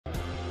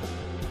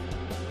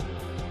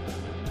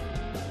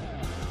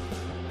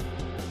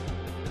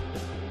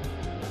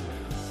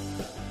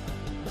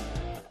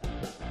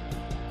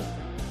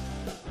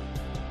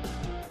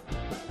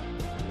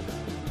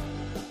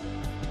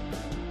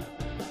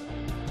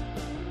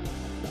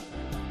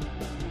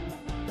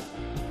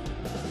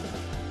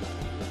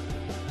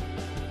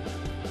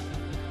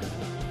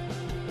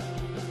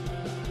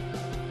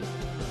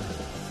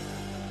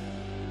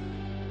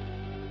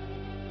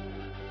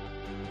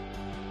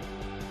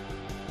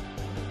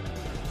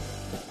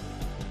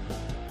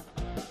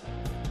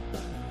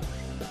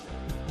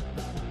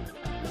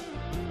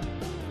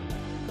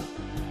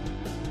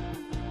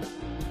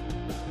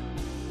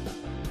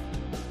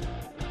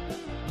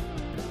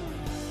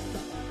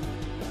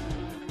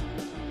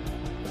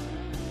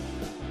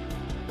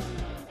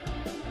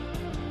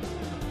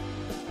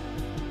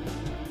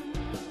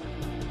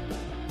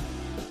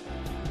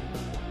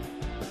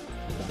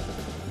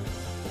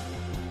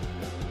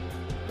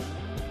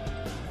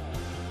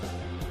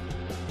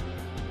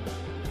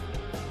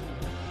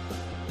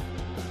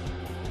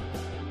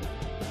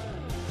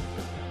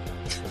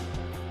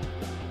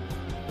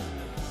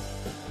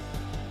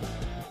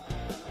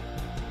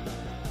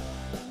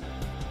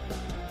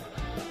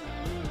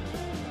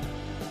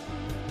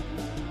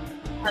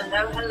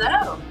Hello,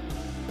 hello.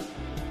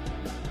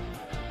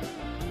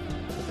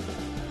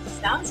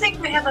 Sounds like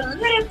we have a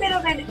little bit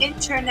of an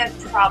internet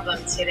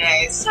problem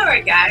today.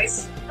 Sorry,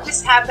 guys.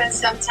 This happens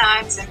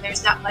sometimes and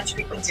there's not much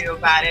we can do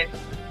about it.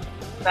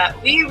 But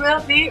we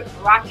will be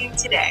rocking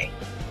today.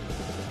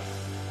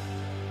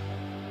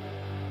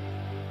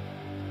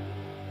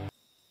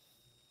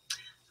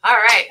 All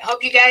right.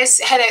 Hope you guys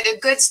had a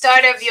good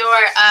start of your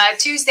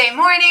Tuesday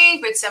morning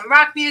with some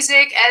rock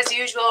music as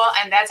usual.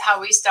 And that's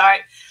how we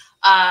start.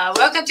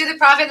 Welcome to the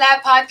Profit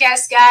Lab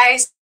podcast,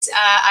 guys.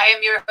 I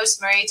am your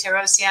host, Marie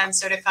Torossian,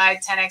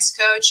 certified 10X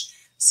coach,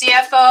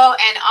 CFO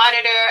and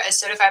auditor, a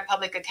certified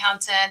public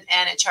accountant,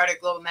 and a chartered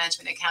global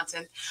management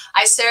accountant.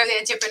 I serve the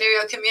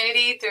entrepreneurial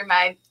community through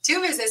my two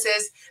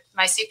businesses,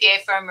 my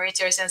CPA firm, Marie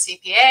Torossian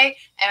CPA,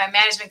 and my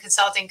management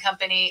consulting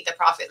company, The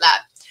Profit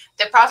Lab.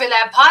 The Profit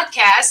Lab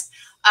podcast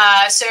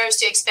serves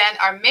to expand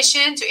our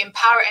mission to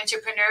empower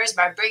entrepreneurs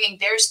by bringing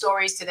their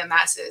stories to the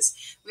masses.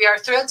 We are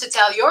thrilled to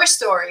tell your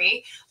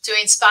story to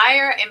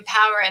inspire,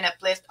 empower, and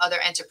uplift other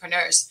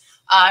entrepreneurs.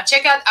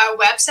 Check out our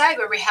website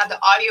where we have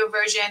the audio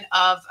version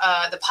of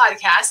the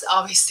podcast,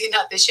 obviously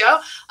not the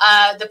show,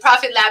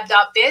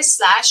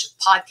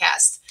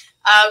 theprofitlab.biz/podcast.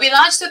 We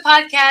launched the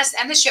podcast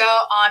and the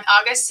show on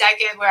August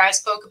 2nd, where I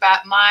spoke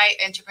about my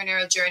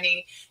entrepreneurial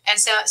journey and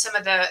some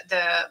of the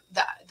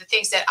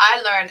things that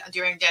I learned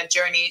during that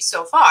journey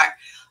so far.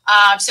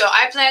 So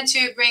I plan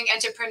to bring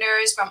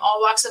entrepreneurs from all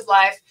walks of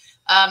life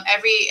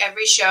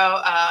every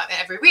show,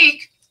 every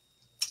week.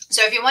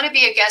 So if you want to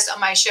be a guest on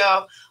my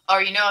show,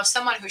 or you know of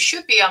someone who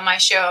should be on my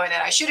show and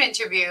that I should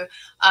interview,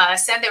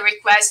 send a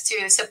request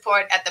to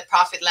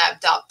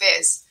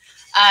support@theprofitlab.biz.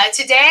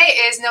 Today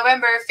is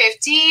November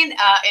 15.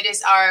 It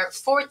is our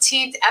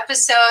 14th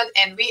episode,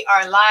 and we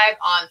are live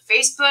on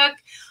Facebook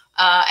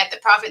at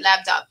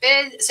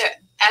theprofitlab.biz, so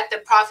at the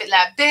Profit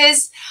Lab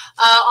Biz,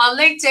 on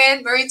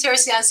LinkedIn, Marie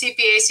Torossian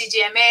CPA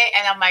CGMA,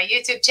 and on my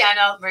YouTube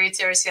channel, Marie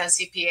Torossian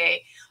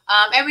CPA.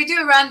 And we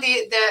do run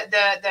the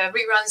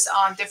reruns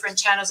on different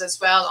channels as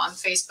well, on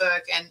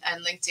Facebook and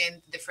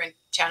LinkedIn, different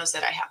channels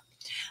that I have.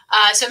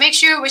 So make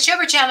sure,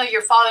 whichever channel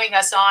you're following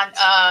us on,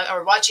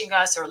 or watching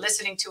us or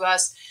listening to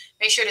us,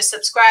 make sure to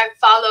subscribe,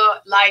 follow,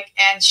 like,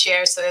 and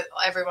share so that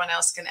everyone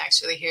else can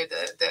actually hear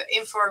the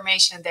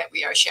information that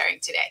we are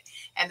sharing today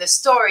and the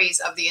stories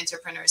of the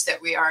entrepreneurs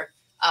that we are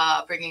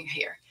bringing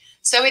here.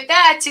 So with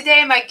that,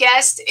 today my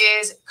guest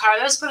is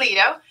Carlos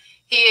Pulido.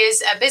 He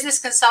is a business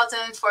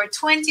consultant for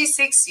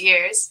 26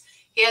 years.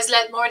 He has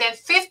led more than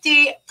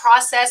 50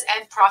 process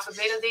and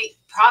profitability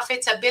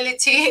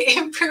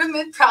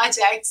improvement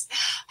projects,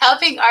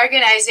 helping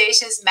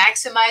organizations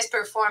maximize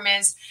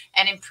performance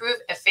and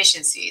improve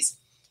efficiencies.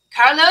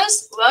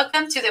 Carlos,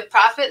 welcome to the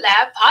Profit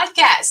Lab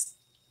podcast.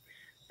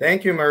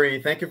 Thank you,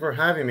 Marie. Thank you for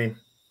having me.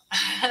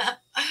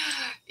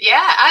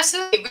 Yeah,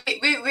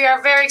 absolutely. We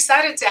are very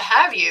excited to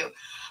have you.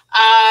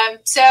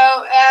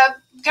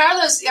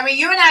 Carlos, I mean,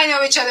 you and I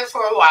know each other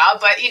for a while,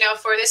 but,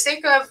 for the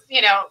sake of,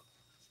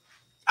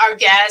 our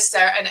guests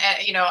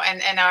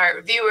and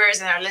our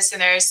viewers and our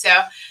listeners.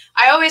 So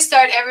I always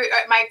start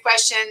my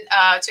question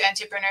to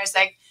entrepreneurs,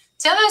 like,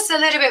 tell us a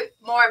little bit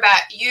more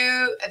about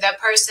you, the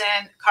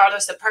person,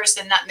 Carlos, the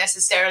person, not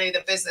necessarily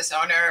the business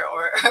owner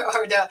or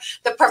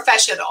the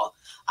professional.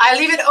 I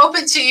leave it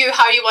open to you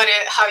how you want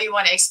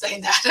to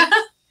explain that.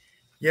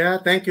 Yeah,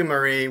 thank you,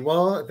 Marie.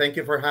 Well, thank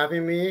you for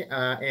having me.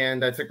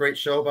 And that's a great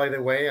show, by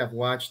the way. I've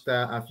watched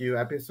a few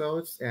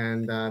episodes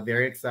and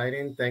very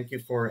exciting. Thank you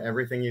for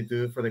everything you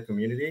do for the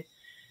community.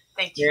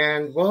 Thank you.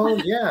 And well,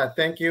 yeah,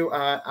 thank you.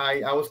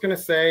 I was going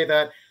to say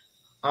that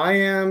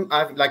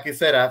like you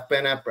said, I've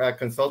been a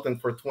consultant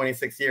for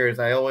 26 years.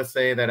 I always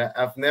say that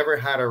I've never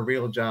had a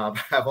real job.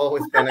 I've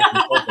always been a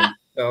consultant.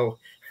 So,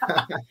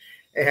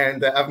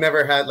 and I've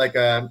never had like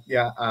an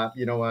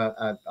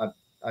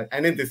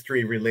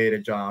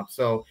industry-related job.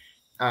 So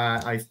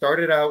I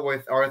started out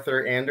with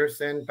Arthur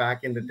Andersen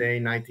back in the day,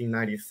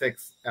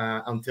 1996,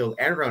 until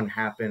Enron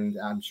happened.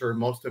 I'm sure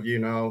most of you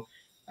know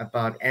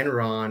about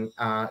Enron.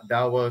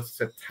 That was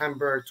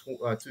September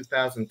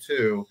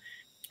 2002.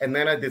 And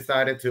then I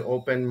decided to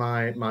open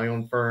my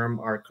own firm,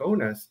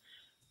 Arkonas.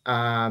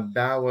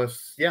 That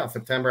was,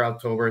 September,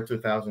 October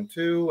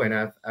 2002. And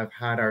I've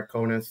had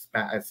Arkonas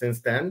since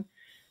then.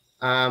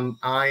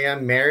 I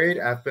am married.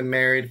 I've been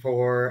married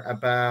for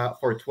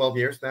 12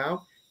 years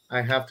now.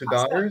 I have two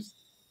daughters,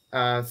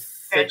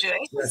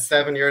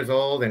 7 years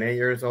old and 8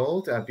 years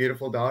old.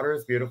 Beautiful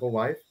daughters, beautiful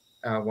wife,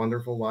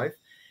 wonderful wife.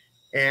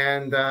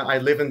 And I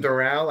live in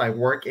Doral. I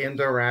work in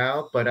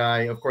Doral, but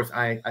I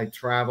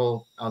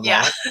travel a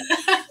lot.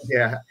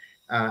 Yeah.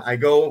 I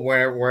go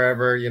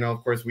wherever,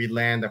 of course, we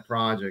land a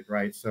project,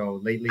 right?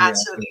 So lately I've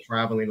been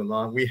traveling a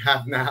lot. We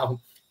have now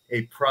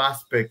a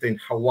prospect in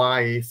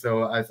Hawaii.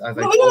 So as I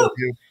told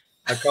you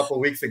a couple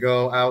of weeks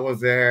ago, I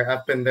was there.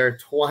 I've been there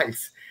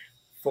twice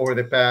for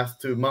the past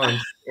 2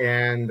 months.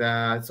 And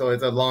so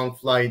it's a long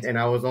flight. And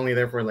I was only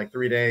there for like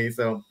 3 days.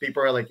 So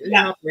people are like, you're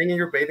not bringing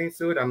your bathing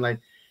suit? I'm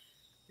like,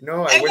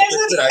 no, I wish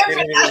I could. I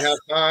didn't even have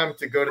time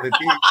to go to the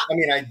beach. I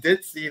mean, I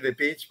did see the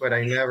beach, but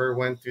I never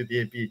went to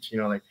the beach,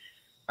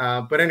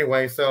 But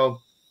anyway,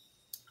 so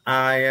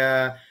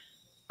I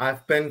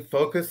I've been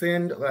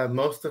focusing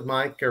most of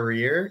my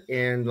career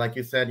in, like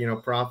you said,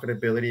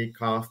 profitability,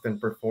 cost, and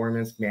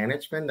performance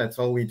management. That's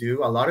all we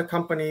do. A lot of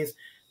companies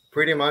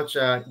pretty much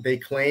they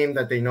claim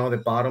that they know the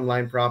bottom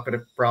line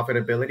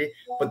profitability,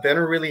 but they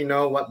don't really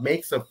know what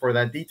makes up for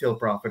that detailed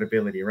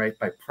profitability, right?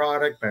 By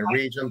product, by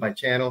region, by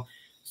channel.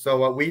 So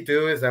what we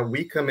do is that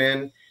we come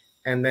in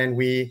and then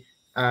we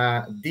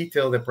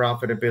detail the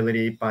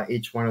profitability by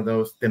each one of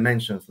those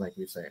dimensions, like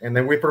we say, and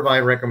then we provide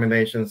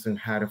recommendations on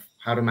how to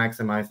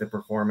maximize the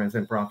performance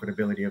and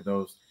profitability of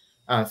those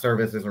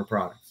services or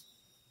products.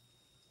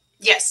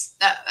 Yes,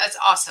 that's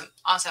awesome,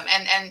 awesome,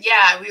 and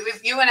yeah,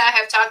 you and I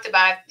have talked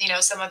about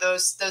some of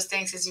those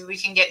things, as we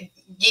can get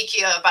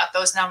geeky about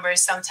those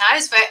numbers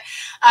sometimes,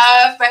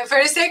 but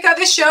for the sake of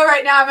the show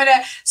right now, I'm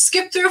gonna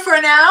skip through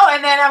for now,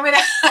 and then I'm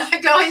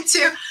gonna go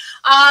into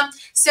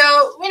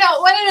so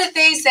one of the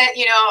things that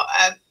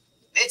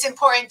it's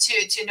important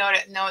to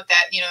note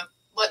that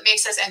what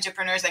makes us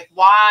entrepreneurs, like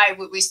why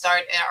would we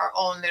start our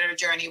own little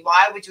journey?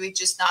 Why would we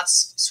just not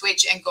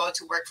switch and go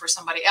to work for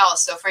somebody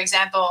else? So, for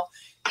example,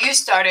 you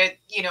started,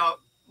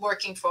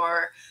 working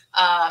for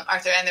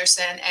Arthur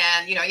Andersen,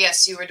 and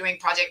yes, you were doing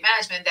project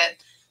management. That,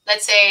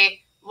 let's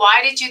say,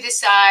 why did you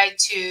decide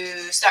to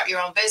start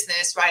your own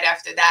business right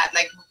after that?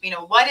 Like,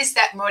 what is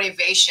that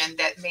motivation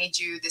that made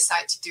you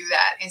decide to do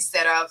that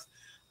instead of,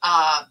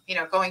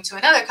 going to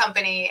another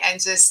company and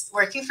just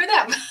working for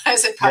them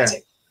as a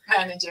project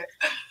manager?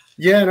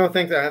 Yeah, no,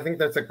 thanks. I think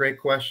that's a great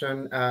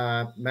question.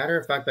 Matter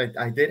of fact,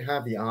 I did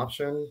have the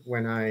option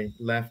when I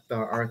left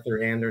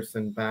Arthur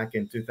Andersen back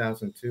in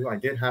 2002. I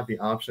did have the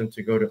option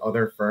to go to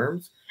other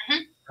firms.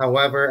 Mm-hmm.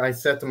 However, I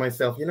said to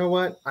myself, you know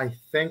what? I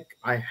think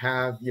I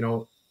have,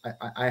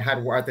 I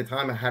had, at the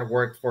time, I had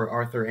worked for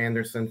Arthur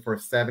Andersen for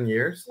 7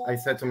 years. I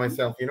said to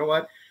myself, you know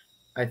what?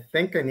 I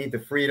think I need the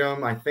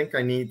freedom. I think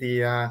I need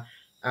the,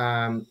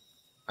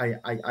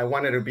 I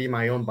wanted to be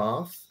my own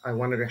boss. I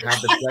wanted to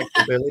have the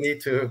flexibility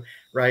to,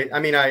 right? I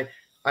mean, I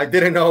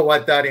didn't know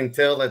what that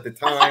entailed at the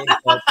time,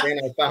 but then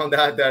I found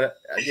out that,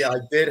 yeah,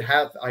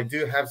 I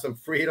do have some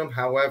freedom.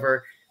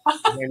 However,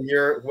 when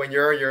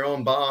you're your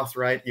own boss,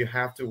 right, you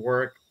have to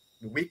work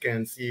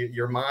weekends.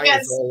 Your mind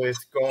is always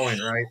going,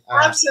 right?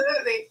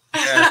 Absolutely.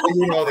 Yeah, so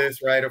you know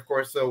this, right? Of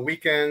course. So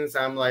weekends,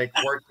 I'm like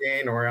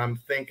working or I'm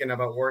thinking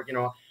about work.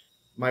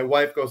 My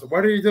wife goes,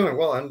 "What are you doing?"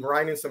 Well, I'm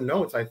writing some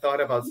notes. I thought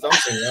about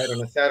something, right,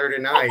 on a Saturday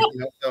night.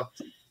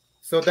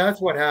 So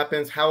that's what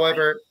happens.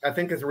 However, I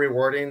think it's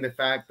rewarding the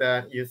fact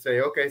that you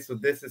say, "Okay, so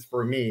this is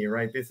for me,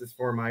 right? This is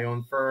for my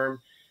own firm."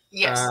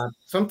 Yes.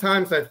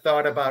 Sometimes I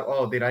thought about,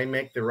 "Oh, did I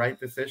make the right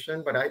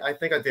decision?" But I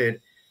think I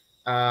did,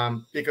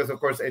 because of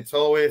course it's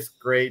always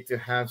great to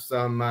have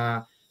some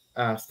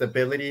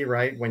stability,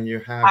 right? When you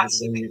have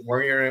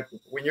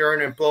when you're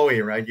an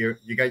employee, right? You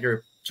get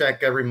your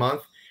check every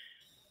month.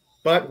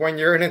 But when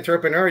you're an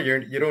entrepreneur,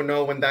 you don't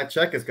know when that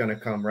check is going to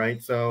come,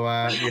 right? So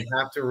you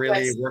have to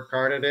really work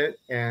hard at it,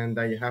 and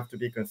you have to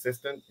be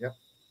consistent. Yep.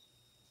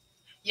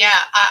 Yeah,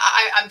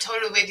 I'm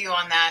totally with you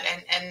on that.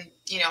 And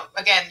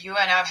again, you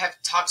and I have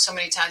talked so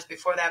many times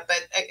before that,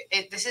 but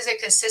this is a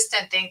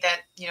consistent thing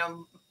that,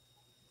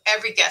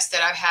 every guest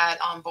that I've had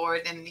on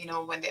board, and,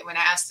 when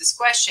I ask this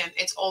question,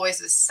 it's always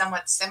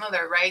somewhat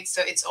similar, right?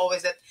 So it's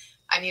always that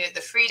I needed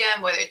the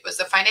freedom, whether it was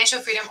the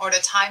financial freedom or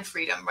the time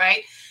freedom,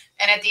 right?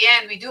 And at the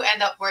end, we do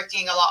end up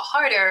working a lot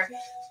harder,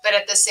 but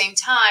at the same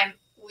time,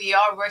 we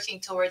are working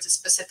towards a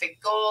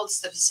specific goal,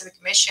 specific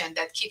mission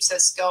that keeps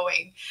us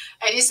going.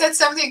 And you said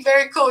something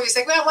very cool. You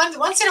said, well,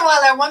 once in a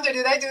while, I wonder,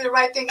 did I do the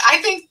right thing? I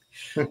think,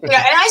 and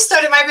I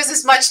started my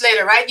business much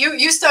later, right?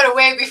 You started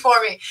way before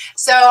me.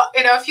 So,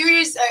 a few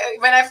years,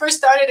 when I first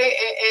started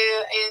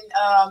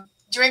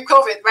during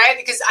COVID, right?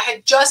 Because I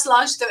had just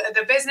launched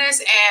the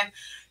business, and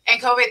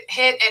COVID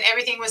hit and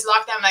everything was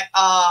locked down. I'm like,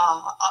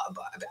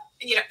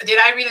 did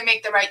I really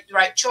make the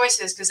right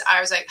choices? Because I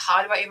was like,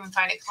 how do I even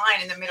find a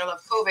client in the middle of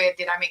COVID?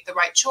 Did I make the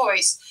right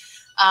choice?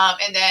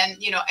 And then,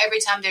 every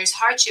time there's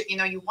hardship,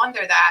 you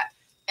wonder that.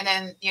 And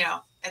then,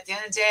 at the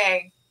end of the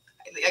day,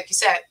 like you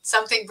said,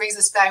 something brings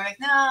us back. I'm like,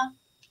 no,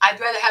 I'd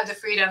rather have the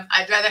freedom.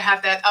 I'd rather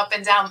have that up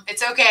and down.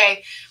 It's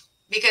okay,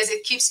 because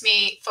it keeps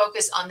me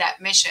focused on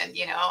that mission,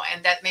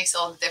 and that makes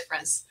all the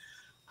difference.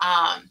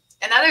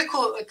 Another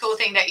cool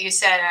thing that you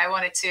said, and I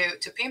wanted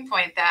to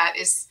pinpoint that,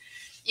 is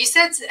you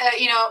said,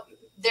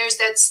 there's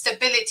that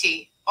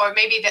stability, or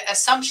maybe the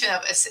assumption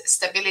of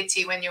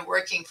stability when you're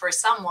working for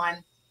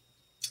someone.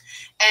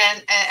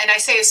 And I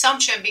say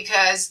assumption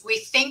because we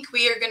think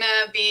we are going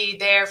to be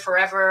there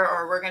forever,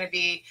 or we're going to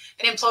be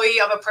an employee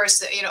of a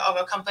person, of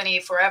a company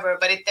forever.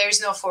 But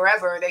there's no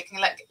forever. They can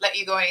let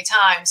you go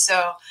anytime.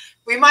 So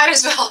we might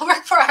as well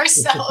work for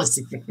ourselves.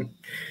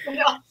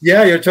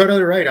 Yeah, you're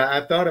totally right.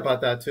 I've thought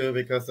about that too,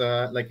 because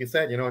like you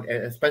said,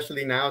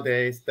 especially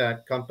nowadays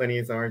that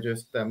companies are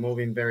just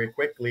moving very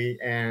quickly,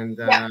 and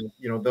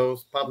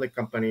those public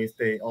companies,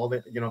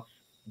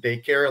 they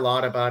care a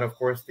lot about, of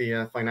course,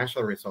 the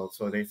financial results.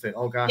 So they say,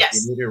 oh gosh,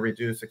 we need to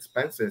reduce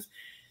expenses.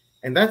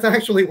 And that's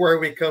actually where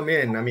we come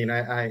in. I mean,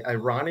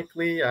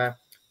 ironically,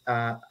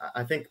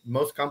 I think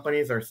most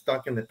companies are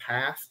stuck in the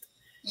past.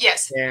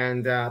 Yes.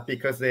 And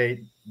because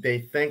they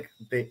think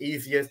the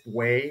easiest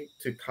way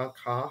to cut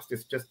cost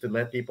is just to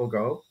let people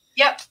go.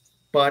 Yep.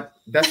 But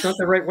that's not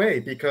the right way,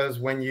 because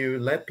when you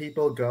let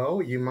people go,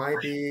 you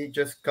might be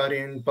just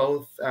cutting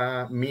both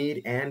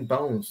meat and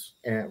bones,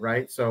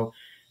 right? So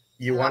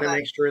you I want love to that.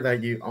 make sure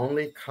that you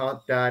only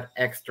cut that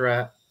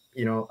extra,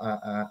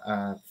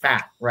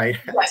 fat, right,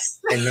 Yes.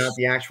 and not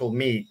the actual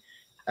meat.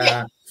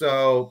 Yeah.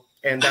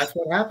 And that's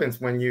what happens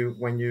when you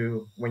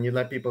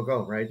let people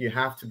go, right? You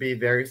have to be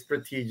very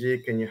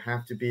strategic, and you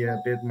have to be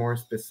a bit more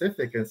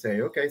specific and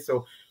say, okay,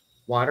 so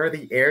what are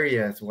the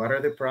areas, what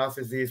are the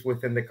processes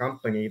within the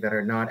company that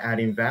are not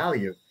adding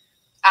value?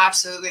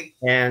 Absolutely.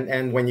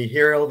 And when you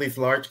hear all these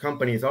large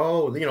companies,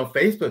 oh,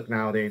 Facebook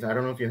nowadays, I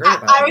don't know if you heard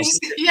about I it. was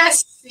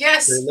yes, They're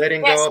yes,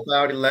 letting yes. go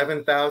about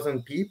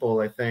 11,000 people,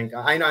 I think.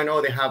 I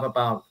know they have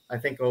about, I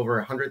think, over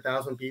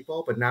 100,000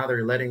 people, but now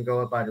they're letting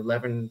go about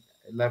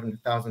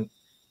 11,000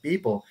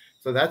 people.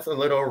 So that's a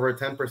little over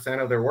 10%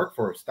 of their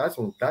workforce. That's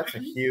a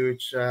Mhm.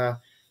 huge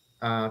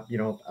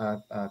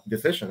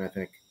decision, I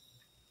think.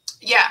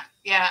 Yeah,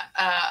 yeah.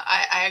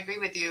 I agree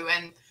with you,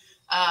 and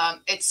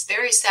it's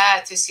very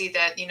sad to see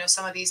that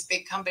some of these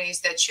big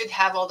companies that should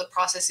have all the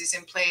processes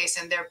in place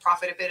and their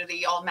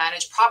profitability all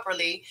managed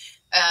properly,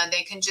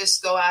 they can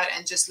just go out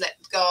and just let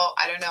go.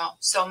 I don't know,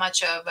 so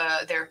much of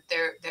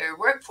their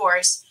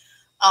workforce,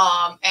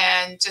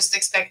 and just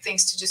expect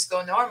things to just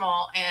go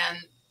normal.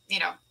 And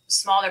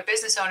smaller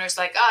business owners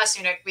like us,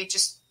 we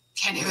just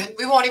can't even.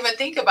 We won't even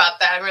think about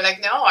that. We're like,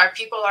 no, our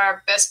people are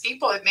our best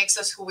people. It makes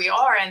us who we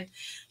are, and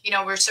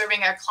we're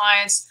serving our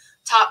clients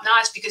top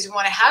notch because we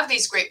want to have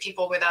these great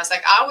people with us.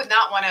 Like, I would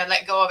not want to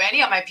let go of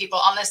any of my people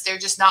unless they're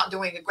just not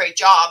doing a great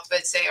job,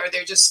 let's say, or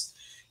they're just,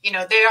 they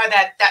are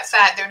that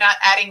fat. They're not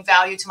adding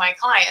value to my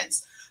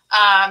clients.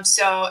 And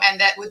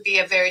that would be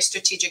a very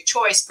strategic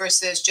choice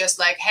versus just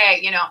like,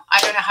 hey, I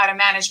don't know how to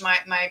manage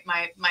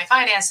my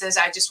finances.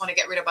 I just want to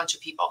get rid of a bunch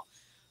of people.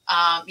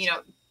 Um, you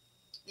know,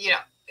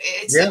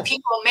 it's Yeah,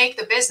 people make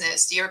the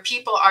business. Your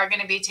people are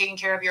going to be taking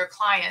care of your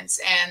clients,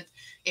 and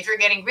if you're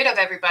getting rid of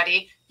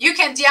everybody, you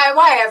can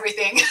DIY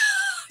everything.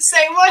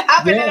 Say, what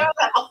happened in yeah, our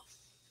level?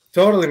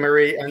 totally,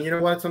 Marie. And you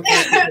know what?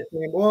 Sometimes people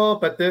say, well,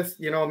 but this,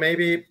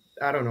 maybe,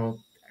 I don't know.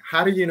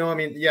 How do you know? I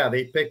mean, yeah,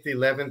 they picked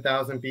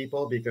 11,000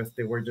 people because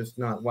they were just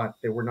not what?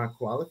 They were not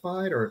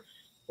qualified, or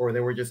they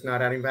were just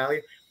not adding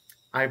value.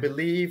 I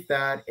believe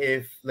that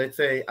if, let's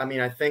say, I mean,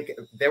 I think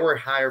they were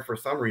hired for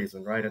some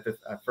reason, right,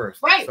 at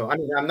first. Right. So, I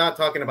mean, I'm not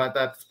talking about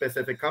that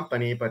specific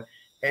company, but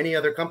any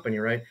other company,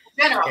 right?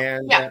 General.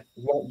 And Yeah.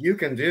 what you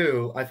can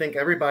do, I think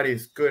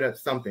everybody's good at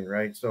something,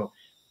 right? So,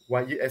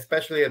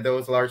 especially at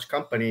those large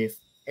companies,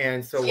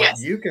 and so what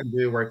Yes. you can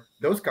do, or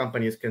those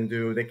companies can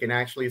do, they can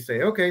actually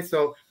say, okay,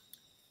 so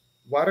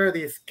what are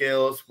the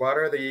skills, what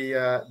are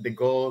the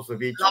goals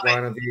of each Love it.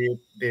 one of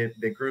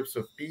the groups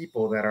of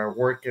people that are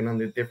working on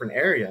the different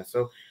areas?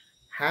 So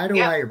how do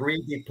Yep. I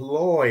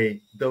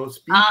redeploy those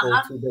people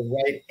Uh-huh. to the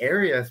right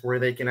areas where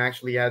they can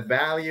actually add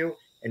value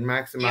and Yep.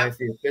 maximize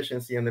the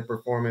efficiency and the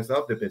performance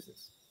of the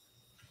business?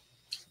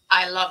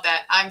 I love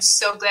that. I'm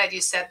so glad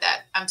you said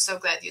that. I'm so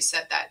glad you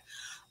said that.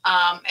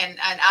 And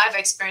I've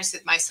experienced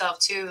it myself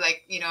too.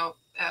 Like,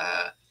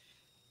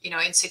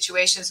 in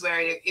situations where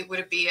it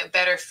would be a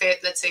better fit,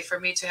 let's say, for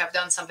me to have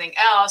done something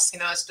else,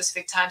 at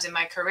specific times in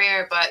my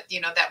career, but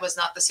that was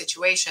not the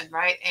situation,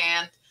 right?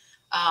 And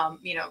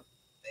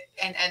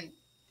and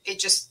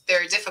it's just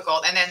very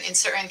difficult. And then in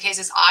certain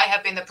cases, I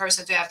have been the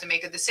person to have to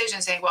make a decision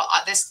saying, well,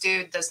 this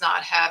dude does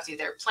not have,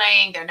 they're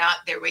playing,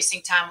 they're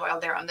wasting time while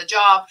they're on the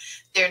job.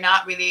 They're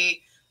not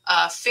really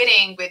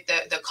fitting with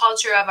the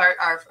culture of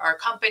our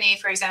company,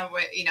 for example,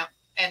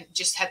 and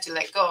just had to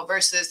let go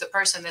versus the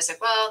person that's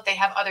like, well, they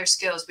have other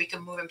skills. We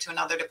can move them to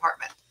another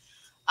department.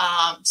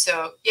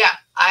 So yeah,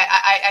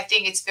 I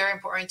think it's very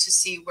important to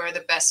see where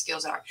the best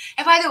skills are.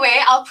 And by the way,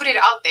 I'll put it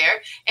out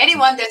there.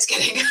 Anyone that's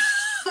getting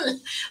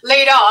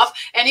laid off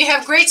and you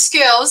have great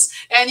skills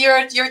and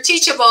you're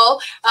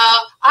teachable,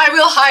 I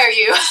will hire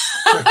you.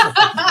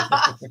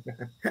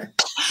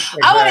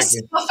 I want to see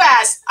Exactly. go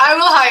fast. I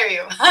will hire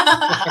you.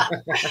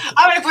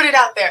 I'm going to put it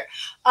out there.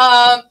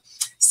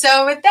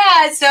 So with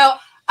that,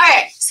 all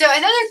right. So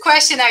another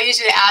question I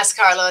usually ask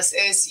Carlos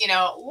is,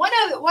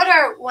 what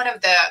are one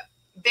of the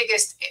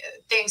biggest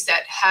things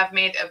that have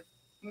made a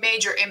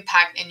major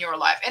impact in your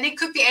life? And it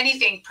could be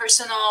anything,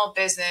 personal,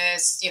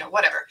 business,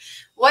 whatever.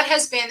 What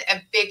has been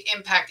a big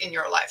impact in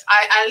your life?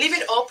 I leave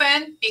it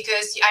open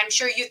because I'm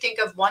sure you think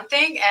of one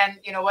thing and,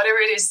 whatever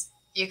it is,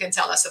 you can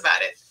tell us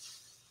about it.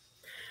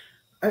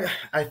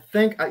 I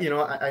think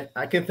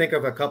I can think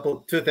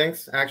of two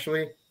things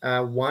actually.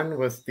 One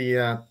was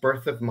the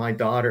birth of my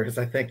daughters.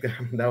 I think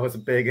that was a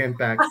big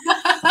impact.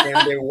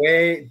 And the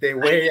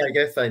way I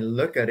guess I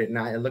look at it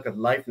now, I look at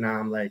life now.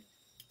 I'm like,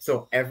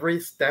 so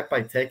every step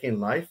I take in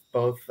life,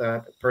 both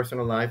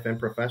personal life and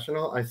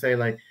professional, I say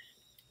like,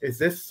 is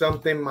this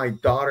something my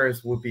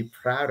daughters would be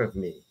proud of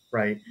me?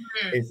 Right?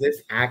 Mm, Is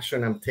this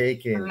action I'm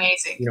taking?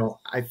 amazing.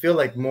 I feel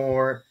like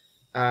more.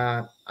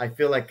 I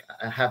feel like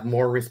I have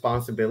more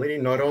responsibility,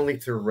 not only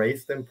to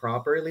raise them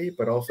properly,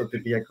 but also to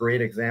be a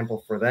great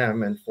example for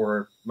them and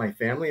for my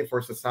family and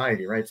for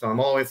society, right? So I'm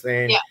always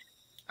saying, Yeah.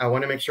 I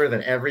want to make sure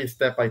that every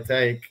step I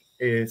take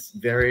is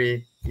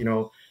very,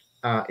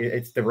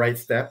 it's the right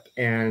step,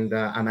 and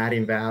I'm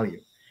adding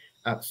value.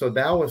 So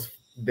that was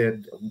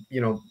the,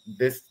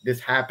 this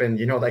happened,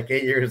 like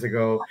 8 years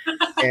ago,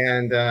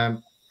 and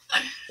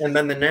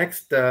then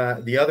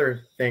the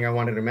other thing I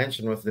wanted to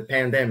mention was the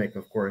pandemic.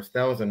 Of course,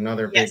 that was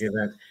another big Yes.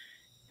 event.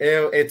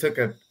 It took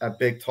a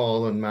big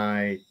toll on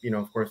my,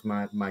 of course,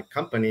 my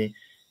company,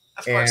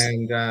 Of course.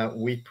 and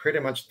we pretty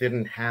much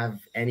didn't have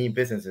any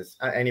business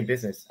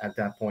at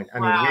that point. I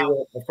mean,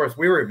 Wow. of course,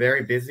 we were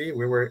very busy.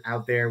 We were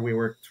out there. We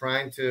were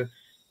trying to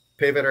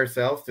pivot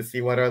ourselves to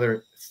see what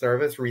other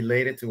service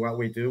related to what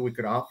we do we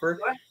could offer.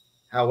 Sure.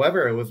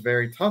 However, it was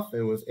very tough.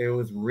 It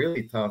was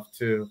really tough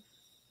to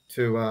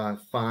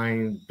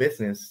find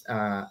business,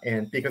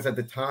 and because at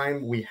the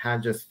time we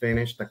had just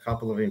finished a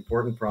couple of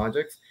important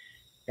projects,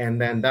 and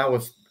then that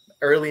was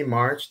early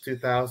March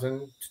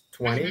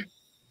 2020, Hmm.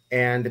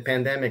 and the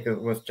pandemic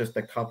was just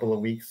a couple of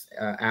weeks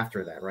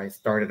after that, right?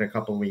 Started a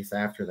couple of weeks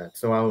after that.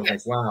 So I was like,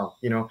 Yes. wow,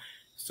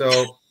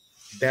 so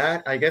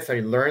that, I guess, I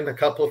learned a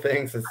couple of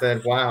things and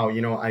said, wow,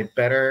 we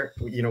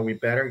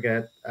better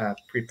get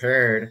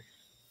prepared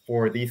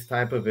for these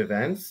type of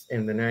events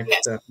in the next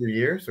Yes. few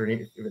years, or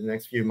the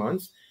next few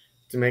months,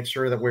 to make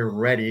sure that we're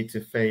ready to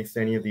face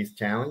any of these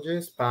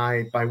challenges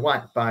by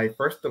what? By,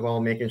 first of all,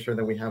 making sure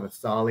that we have a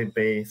solid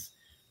base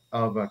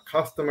of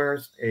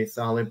customers, a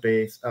solid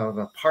base of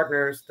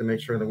partners, to make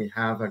sure that we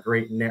have a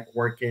great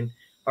networking,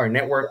 our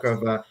network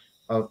Yes.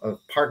 of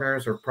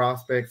partners or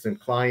prospects and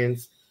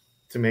clients,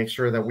 to make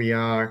sure that we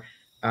are,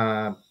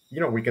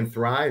 we can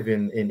thrive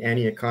in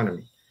any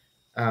economy.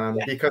 Yeah.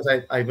 Because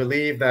I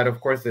believe that,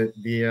 of course,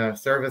 the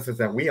services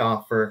that we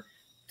offer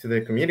to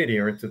the community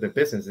or to the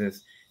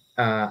businesses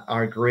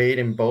are great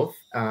in both,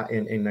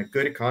 in a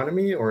good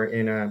economy or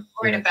in a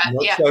Or in a bad.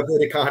 not Yeah. so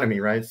good economy,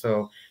 right?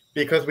 So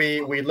because we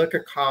look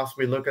at costs,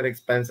 we look at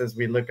expenses,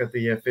 we look at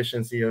the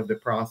efficiency of the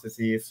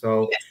processes.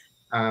 So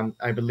Yes.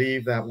 I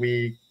believe that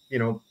we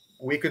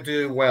could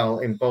do well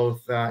in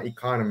both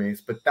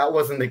economies, but that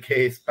wasn't the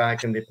case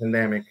back in the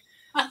pandemic.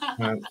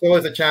 So it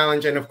was a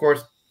challenge, and of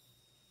course,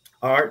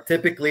 our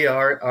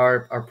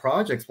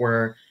projects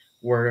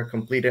were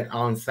completed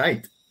on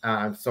site.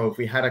 So if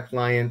we had a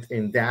client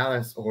in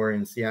Dallas or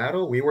in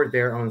Seattle, we were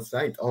there on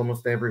site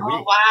almost every Oh,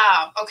 week.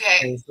 wow. Okay.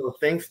 And so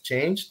things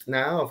changed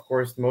now. Of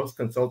course, most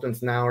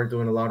consultants now are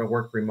doing a lot of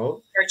work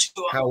remote.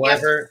 Virtual. Yep.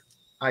 However,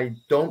 I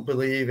don't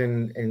believe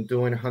in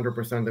doing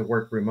 100% of the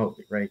work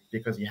remotely, right?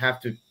 Because you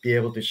have to be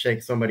able to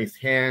shake somebody's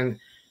hand.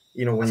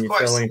 When Of you sell an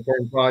course.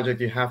 important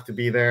project, you have to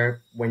be there.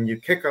 When you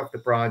kick off the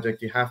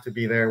project, you have to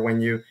be there. When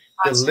you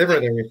deliver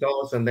Absolutely. the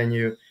results, and then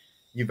you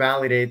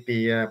validate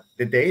the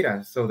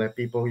data so that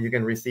you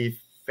can receive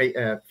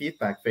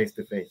feedback face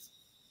to face.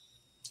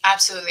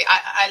 Absolutely.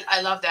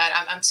 I love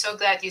that. I'm so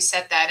glad you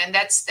said that. And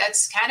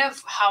that's kind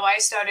of how I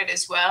started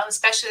as well,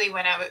 especially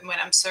when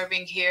I'm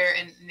serving here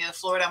in the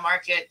Florida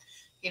market.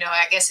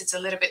 I guess it's a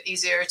little bit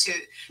easier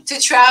to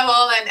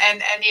travel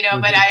and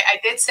but Mhm. I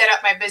did set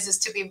up my business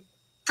to be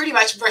pretty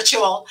much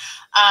virtual.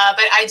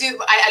 But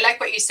I like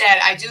what you said.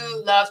 I do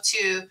love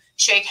to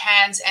shake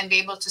hands and be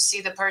able to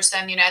see the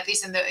person, at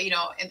least in the,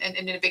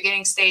 in the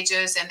beginning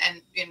stages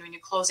and when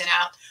you're closing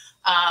out.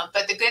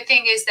 But the good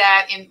thing is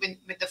that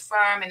with the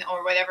firm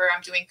or whatever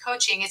I'm doing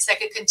coaching, it's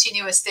like a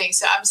continuous thing.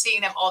 So I'm seeing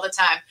them all the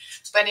time.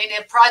 But in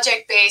a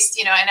project based,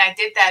 and I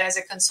did that as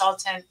a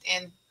consultant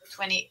in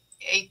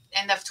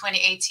end of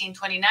 2018,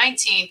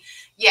 2019.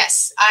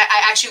 Yes,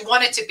 I actually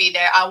wanted to be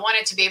there. I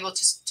wanted to be able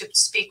to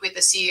speak with the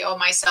CEO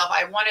myself.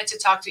 I wanted to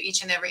talk to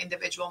each and every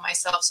individual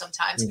myself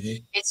sometimes.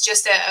 Mhm. It's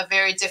just a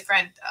very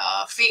different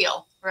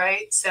feel,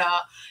 right? So,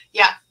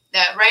 yeah,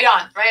 right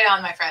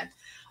on, my friend.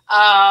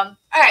 All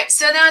right,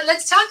 so now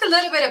let's talk a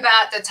little bit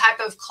about the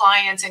type of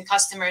clients and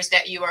customers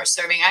that you are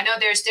serving. I know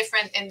there's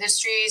different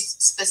industries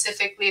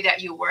specifically that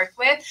you work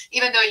with,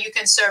 even though you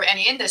can serve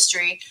any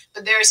industry,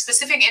 but there are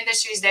specific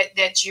industries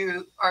that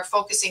you are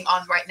focusing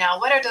on right now.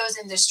 What are those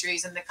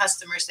industries and the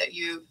customers that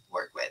you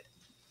work with?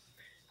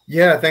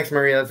 Yeah, thanks,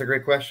 Maria. That's a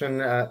great question.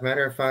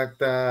 Matter of fact,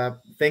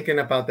 thinking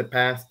about the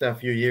past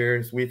few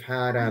years, we've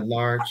had a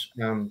large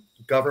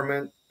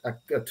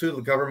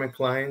two government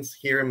clients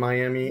here in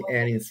Miami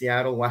and in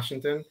Seattle,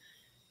 Washington.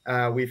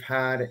 We've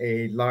had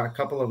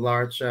couple of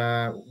large.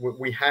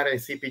 We had a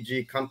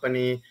CPG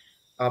company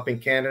up in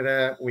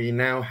Canada.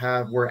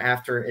 We're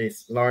after a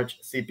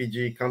large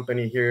CPG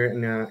company here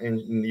in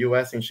the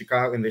U.S. in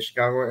Chicago, in the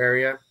Chicago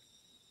area.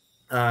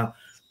 Uh,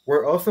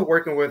 we're also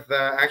working with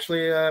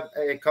actually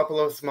a couple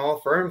of small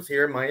firms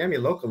here in Miami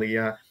locally.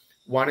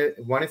 One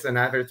is an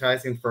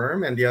advertising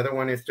firm, and the other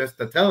one is just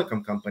a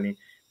telecom company.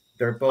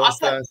 They're both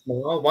Awesome.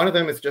 small. One of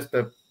them is just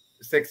a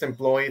 6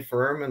 employee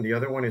firm, and the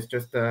other one is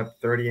just a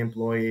 30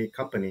 employee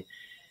company.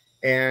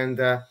 And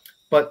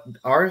but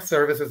our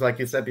services, like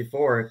you said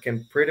before,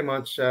 can pretty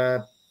much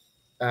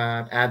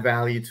add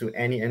value to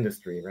any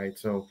industry, right?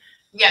 So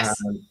Yes.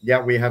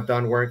 Yeah, we have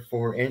done work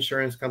for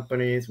insurance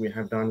companies. We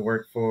have done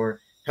work for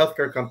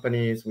healthcare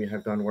companies. We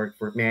have done work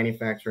for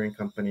manufacturing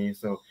companies.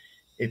 So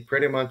it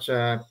pretty much,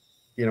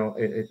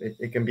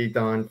 it can be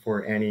done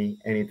for any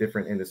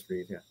different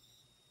industries. Yeah.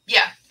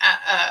 Yeah,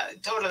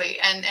 totally.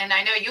 And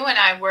I know you and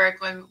I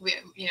worked when we,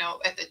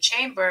 at the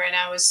chamber, and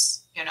I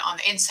was, on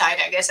the inside.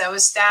 I guess I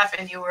was staff,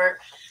 and you were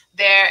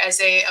there as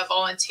a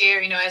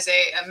volunteer. As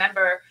a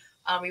member.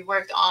 We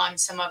worked on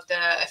some of the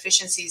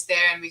efficiencies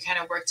there, and we kind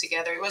of worked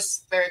together. It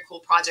was a very cool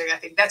project. I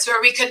think that's where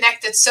we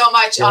connected so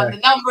much on the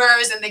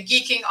numbers and the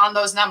geeking on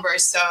those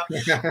numbers. So.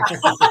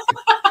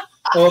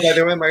 Oh, by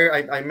the way,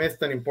 Maria, I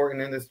missed an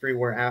important industry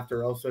we're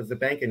after also is the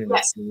banking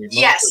industry.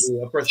 Yes.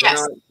 Of course,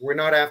 we're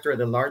not after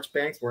the large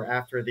banks. We're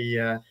after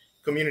the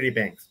community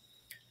banks.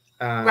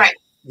 Right.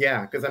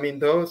 Yeah, because I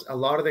mean, a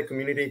lot of the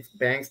community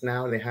banks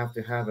now, they have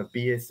to have a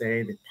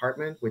BSA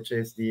department, which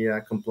is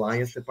the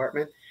compliance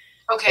department.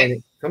 Okay.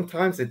 And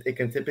sometimes it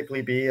can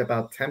typically be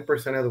about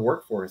 10% of the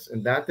workforce,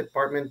 and that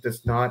department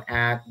does not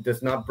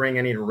bring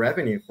any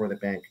revenue for the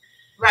bank.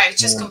 Right,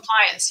 just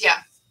compliance.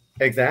 Yeah.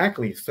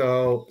 Exactly.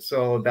 So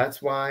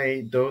that's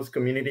why those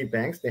community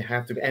banks, they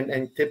have to,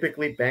 and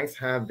typically banks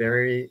have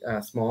very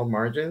small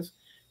margins,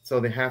 so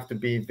they have to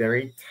be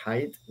very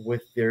tight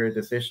with their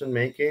decision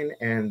making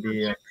and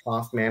the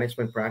cost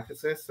management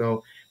practices.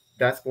 So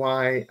that's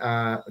why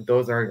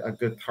those are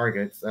good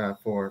targets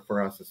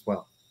for us as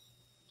well.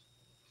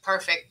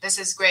 Perfect. This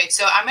is great.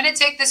 So I'm going to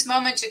take this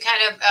moment to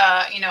kind of,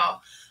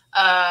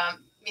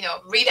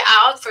 read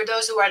out for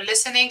those who are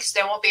listening, because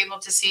they won't be able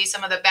to see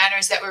some of the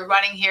banners that we're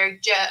running here.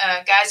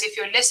 Guys, if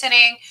you're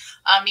listening,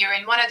 you're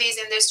in one of these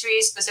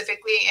industries,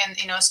 specifically in,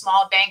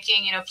 small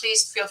banking,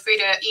 please feel free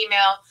to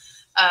email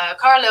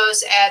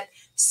Carlos at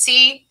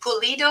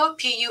cpulido,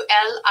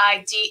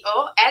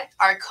 Pulido, at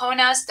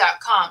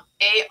arkonas.com,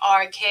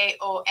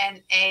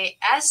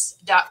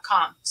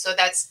 ARKONAS.com. So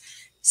that's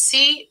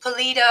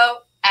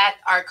cpulido at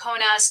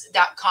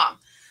arkonas.com.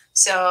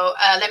 So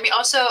let me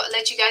also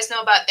let you guys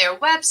know about their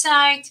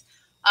website.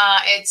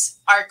 It's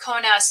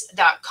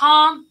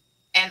arkonas.com,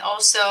 and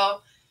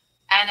also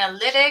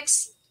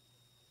analytics.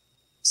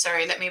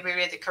 Sorry, let me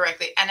reread it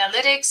correctly.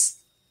 Analytics,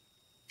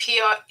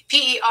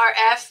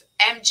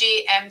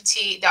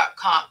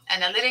 PERFMGMT.com.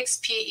 Analytics,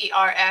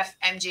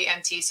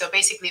 PERFMGMT. So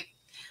basically,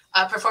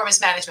 performance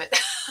management.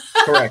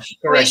 Correct.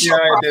 Yeah,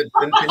 the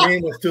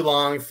name was too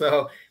long,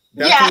 so.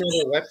 That's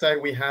another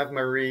website we have,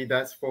 Marie.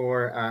 That's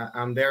for,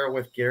 I'm there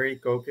with Gary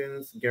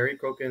Kokins. Gary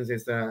Kokins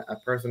is a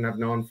person I've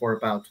known for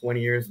about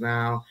 20 years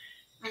now.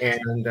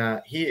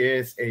 And he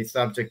is a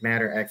subject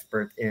matter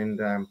expert in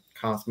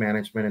cost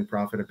management and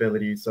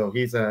profitability. So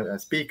he's a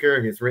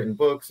speaker, he's written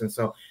books. And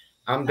so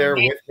I'm there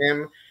with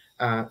him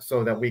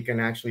so that we can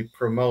actually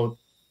promote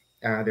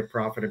the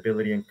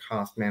profitability and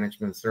cost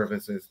management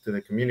services to the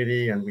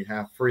community. And we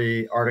have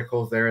free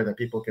articles there that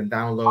people can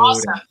download.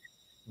 Awesome.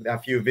 A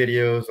few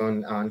videos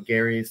on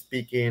Gary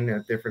speaking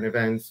at different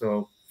events.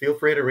 So feel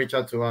free to reach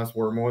out to us.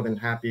 We're more than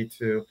happy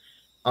to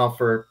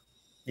offer,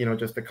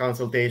 just a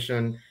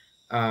consultation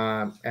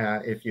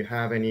if you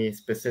have any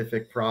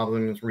specific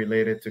problems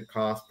related to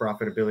cost,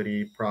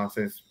 profitability,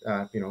 process,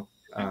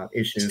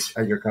 issues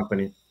at your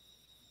company.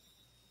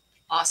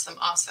 Awesome.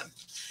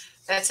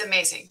 That's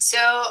amazing.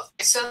 So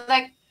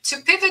like to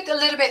pivot a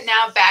little bit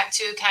now back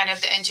to kind of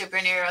the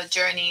entrepreneurial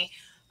journey.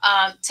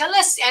 Tell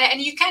us,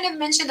 and you kind of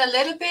mentioned a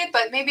little bit,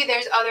 but maybe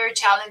there's other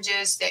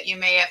challenges that you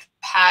may have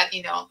had,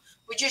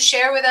 would you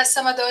share with us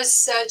some of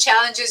those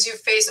challenges you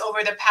faced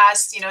over the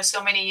past,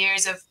 so many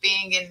years of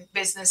being in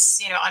business,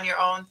 on your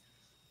own?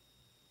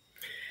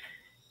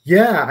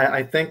 Yeah,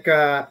 I think,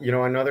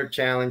 another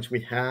challenge we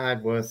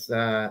had was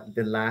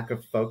the lack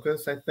of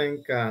focus, I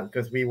think,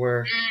 because we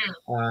were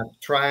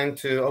trying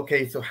to,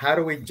 so how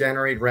do we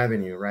generate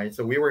revenue, right?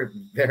 So we were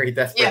very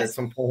desperate at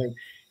some point.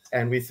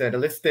 And we said,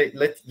 let's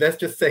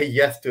just say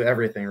yes to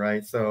everything,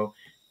 right? So,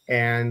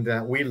 and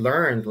we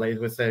learned, like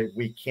we said,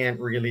 we can't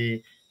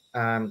really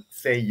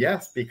say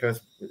yes,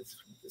 because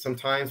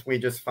sometimes we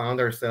just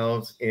found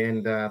ourselves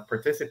in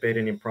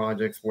participating in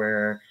projects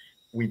where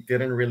we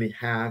didn't really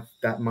have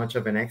that much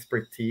of an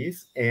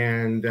expertise.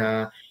 And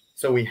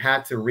so we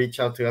had to reach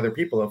out to other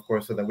people, of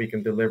course, so that we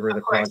can deliver the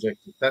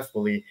project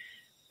successfully.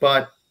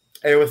 But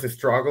it was a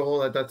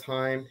struggle at that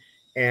time.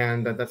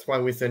 And that's why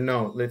we said,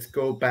 no, let's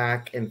go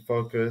back and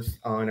focus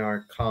on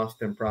our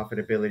cost and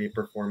profitability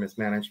performance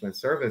management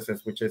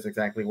services, which is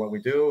exactly what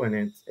we do.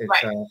 And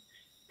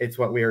it's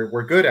what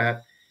we're good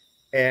at.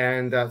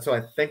 And so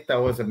I think that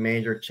was a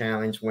major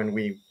challenge when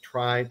we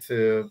tried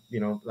to,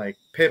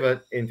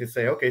 pivot into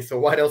say, okay, so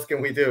what else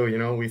can we do?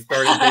 We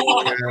started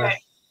doing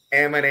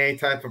M&A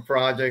type of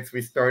projects.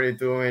 We started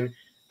doing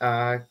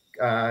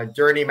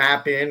journey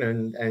mapping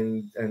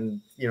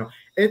and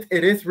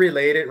it is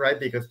related, right?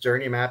 Because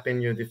journey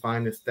mapping, you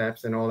define the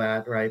steps and all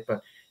that, right?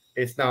 But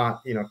it's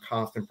not,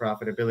 cost and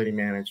profitability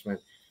management.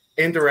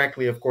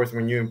 Indirectly, of course,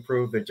 when you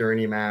improve the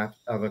journey map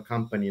of a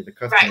company, the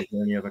customer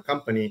journey of a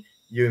company,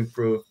 you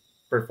improve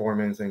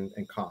performance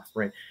and cost,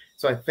 right?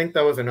 So I think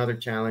that was another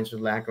challenge, the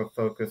lack of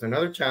focus.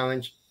 Another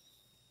challenge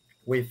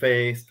we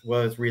faced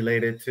was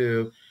related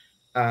to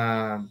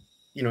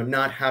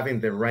not having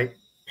the right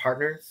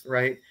partners,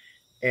 right?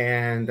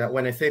 And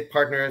when I say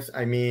partners,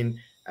 I mean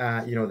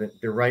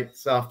the right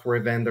software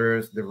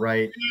vendors, the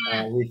right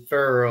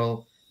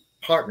referral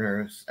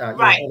partners.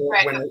 Right,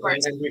 right, When of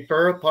course. and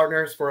referral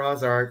partners for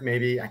us are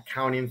maybe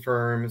accounting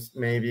firms,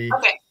 maybe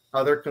Okay,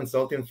 other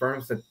consulting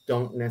firms that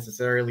don't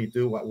necessarily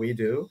do what we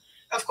do,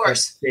 of but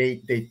course,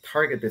 they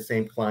target the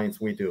same clients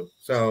we do.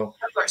 So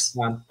of course.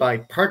 by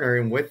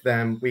partnering with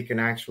them, we can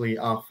actually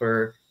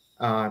offer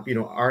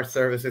our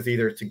services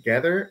either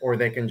together, or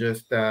they can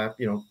just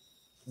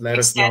let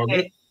us know,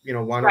 Extended.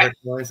 look, one of Right, our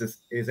clients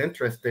is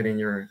interested in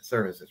your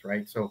services,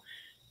 right? So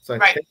I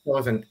right. think that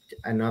was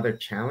another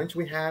challenge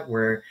we had,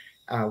 where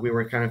we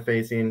were kind of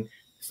facing.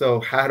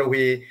 So how do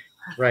we,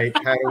 right?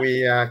 How do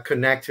we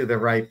connect to the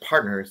right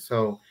partners?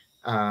 So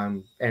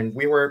and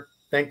we were,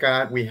 thank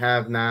God, we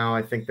have now,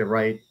 I think, the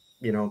right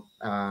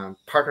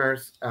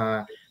partners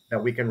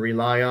that we can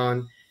rely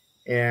on.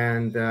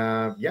 And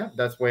yeah,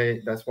 that's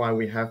why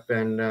we have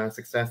been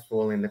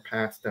successful in the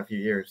past few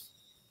years.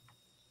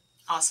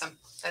 Awesome.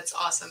 That's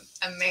awesome.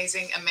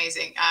 Amazing,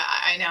 amazing.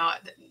 I know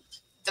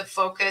the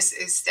focus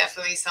is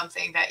definitely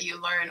something that you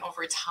learn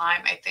over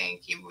time. I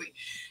think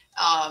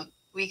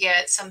we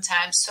get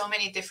sometimes so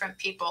many different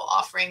people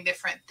offering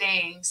different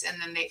things,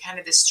 and then they kind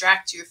of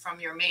distract you from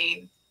your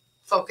main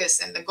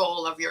focus and the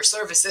goal of your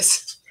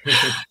services.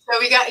 So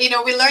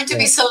we learn to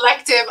be Yeah.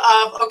 selective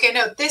of, okay,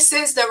 no, this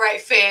is the right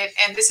fit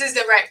and this is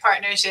the right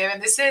partnership.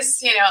 And this is,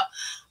 so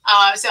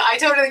I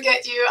totally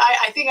get you.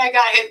 I think I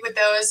got hit with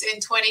those in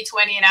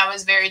 2020 and I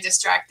was very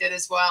distracted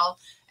as well.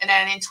 And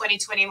then in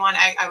 2021,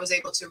 I was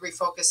able to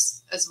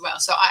refocus as well.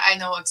 So I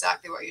know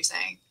exactly what you're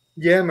saying.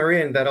 Yeah,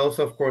 Maria, and that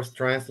also, of course,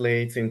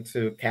 translates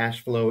into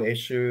cash flow Of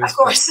issues. That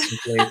course.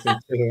 translates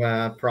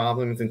into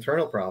problems,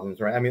 internal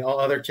problems, right? I mean, all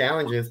other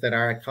challenges that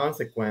are a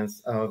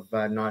consequence of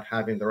not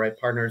having the right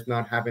partners,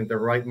 not having the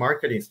right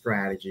marketing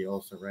strategy,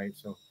 also, right?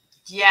 So,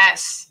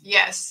 Yes,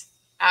 yes,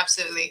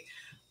 absolutely.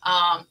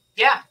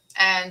 Yeah.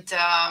 And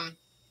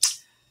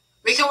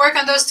we can work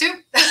on those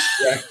too.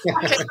 yeah,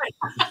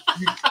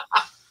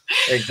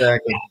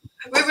 exactly.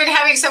 We've been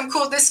having some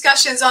cool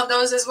discussions on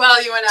those as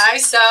well, you and I.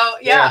 So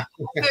Yeah.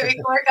 yeah, we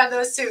can work on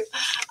those too.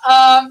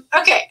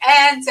 Okay,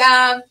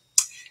 and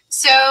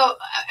so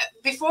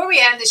before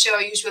we end the show,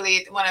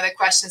 usually one of the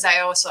questions I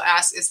also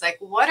ask is like,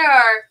 what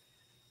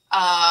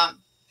are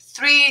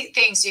three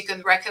things you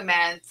can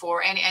recommend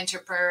for any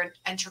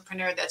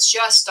entrepreneur that's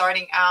just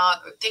starting out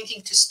or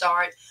thinking to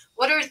start?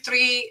 What are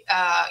three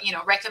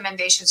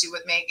recommendations you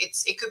would make?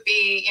 It could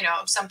be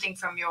something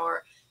from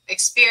your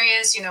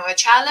experience, a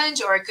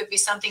challenge, or it could be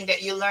something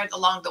that you learned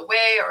along the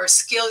way, or a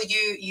skill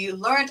you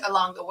learned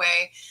along the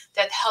way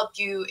that helped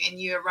you in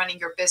your running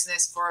your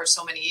business for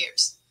so many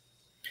years.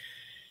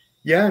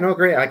 Yeah, no,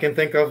 great. I can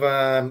think of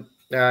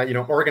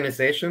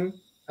organization.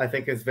 I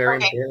think it's very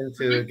Okay. important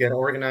to Mm-hmm. get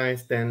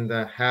organized and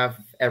have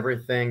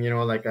everything,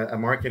 like a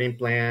marketing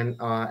plan,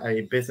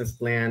 a business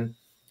plan,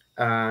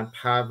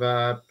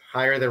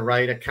 hire the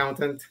right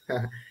accountant,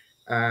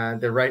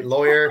 the right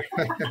lawyer.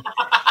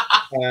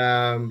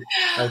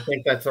 I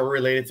think that's all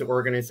related to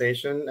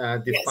organization.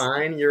 Yes.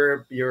 Define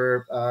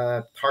your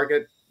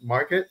target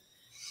market.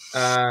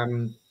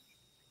 Um,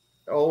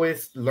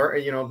 Always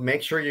learn.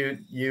 Make sure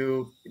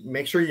you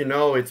make sure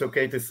it's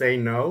okay to say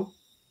no.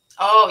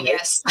 Oh, Right?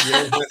 yes. You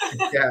don't have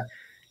to, yeah,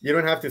 you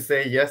don't have to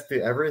say yes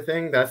to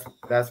everything. That's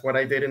what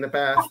I did in the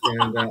past,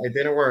 and it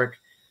didn't work.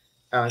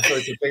 So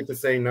it's okay to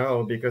say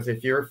no, because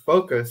if you're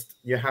focused,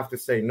 you have to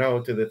say no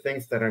to the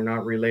things that are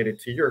not related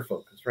to your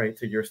focus, right?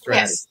 To your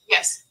strategy.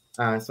 Yes.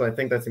 Yes. So I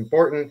think that's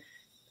important.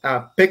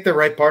 Pick the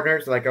right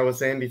partners, like I was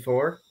saying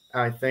before.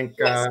 I think,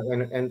 Yes.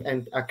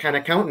 and a kind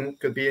accountant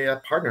could be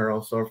a partner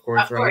also, of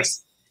course, Of right?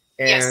 course.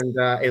 Yes. And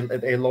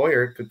a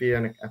lawyer could be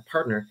a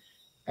partner.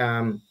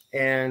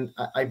 And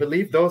I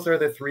believe those are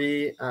the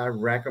three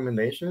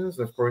recommendations.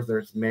 Of course,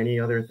 there's many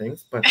other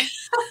things, but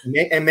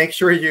make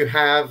sure you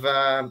have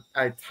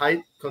a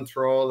tight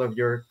control of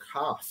your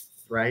costs,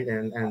 right?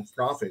 And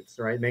profits,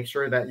 right? Make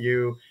sure that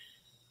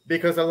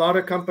because a lot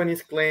of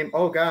companies claim,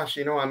 oh gosh,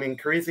 I'm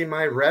increasing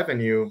my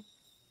revenue.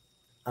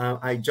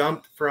 I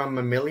jumped from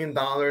 $1 million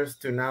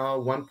to now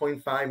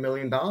 $1.5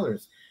 million.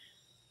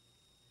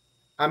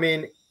 I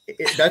mean,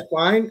 that's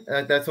fine.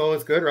 That's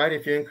always good, right?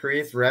 If you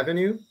increase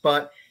revenue,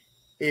 but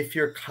if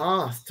your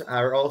costs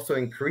are also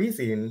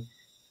increasing,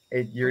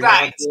 you're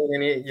not Right.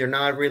 doing you're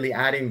not really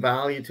adding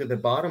value to the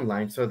bottom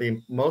line. So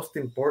the most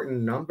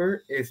important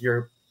number is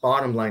your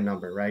bottom line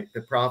number, right?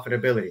 The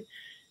profitability.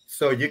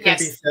 So you can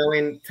be Yes.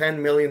 selling $10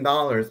 million,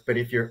 but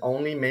if you're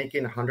only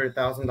making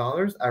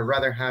 $100,000, I'd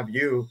rather have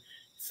you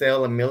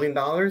sell $1 million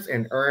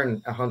and earn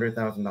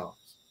 $100,000.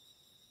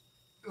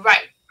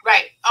 Right.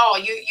 Right. Oh,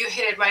 you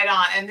hit it right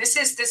on. And this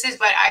is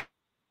what I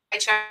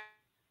try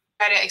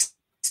to explain,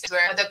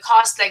 where the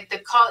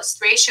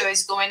cost ratio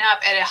is going up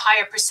at a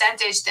higher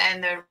percentage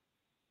than the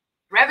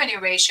revenue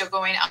ratio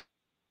going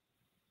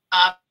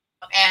up.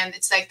 and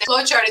it's like the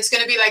flow chart, it's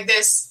going to be like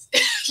this.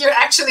 You're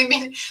actually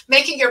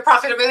making your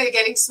profitability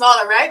getting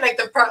smaller, right? Like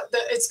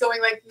it's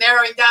going like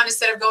narrowing down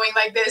instead of going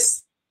like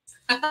this.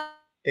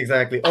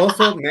 Exactly.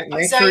 Also,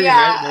 make So sure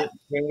yeah,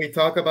 when we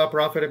talk about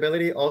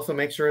profitability, also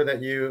make sure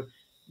that you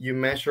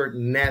measure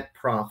net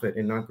profit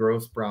and not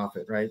gross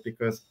profit, right?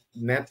 Because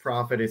net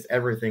profit is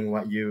everything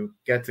what you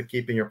get to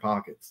keep in your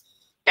pockets.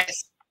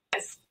 yes,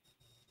 yes.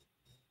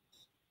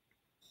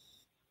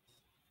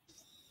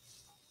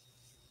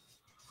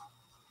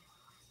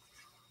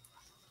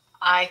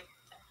 I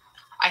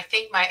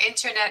think my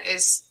internet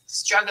is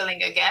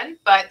struggling again,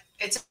 but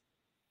it's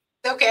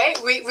okay.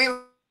 We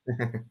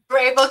were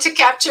able to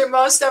capture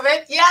most of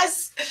it.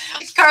 Yes,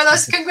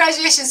 Carlos,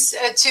 congratulations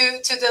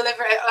to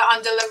deliver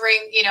on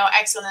delivering, you know,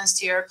 excellence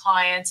to your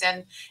clients.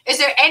 And is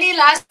there any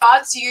last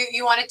thoughts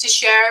you wanted to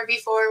share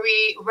before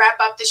we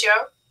wrap up the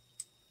show?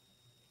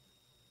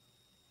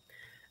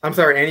 I'm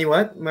sorry, any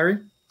what, Murray?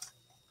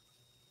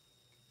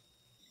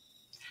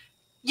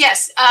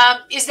 Yes.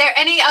 Is there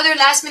any other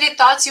last minute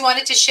thoughts you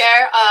wanted to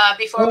share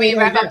before we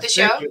wrap up the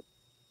show? Thank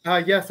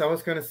you. Yes, I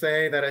was going to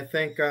say that I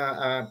think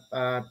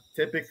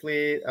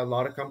typically a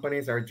lot of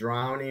companies are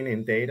drowning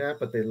in data,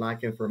 but they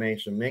lack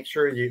information. Make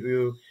sure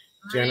you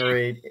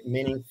generate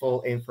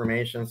meaningful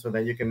information so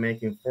that you can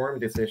make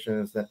informed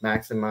decisions that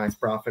maximize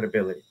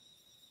profitability.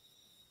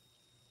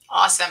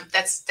 Awesome.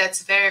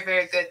 That's very,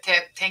 very good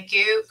tip. Thank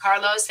you,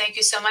 Carlos. Thank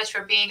you so much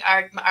for being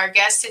our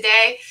guest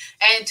today.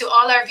 And to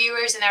all our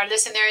viewers and our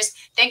listeners,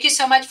 thank you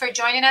so much for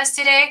joining us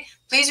today.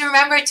 Please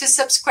remember to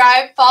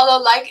subscribe,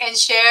 follow, like, and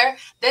share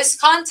this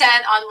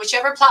content on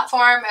whichever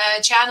platform,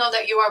 channel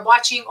that you are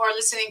watching or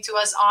listening to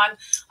us on.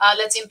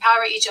 Let's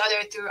empower each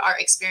other through our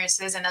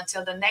experiences. And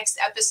until the next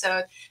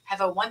episode,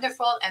 have a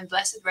wonderful and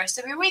blessed rest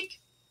of your week.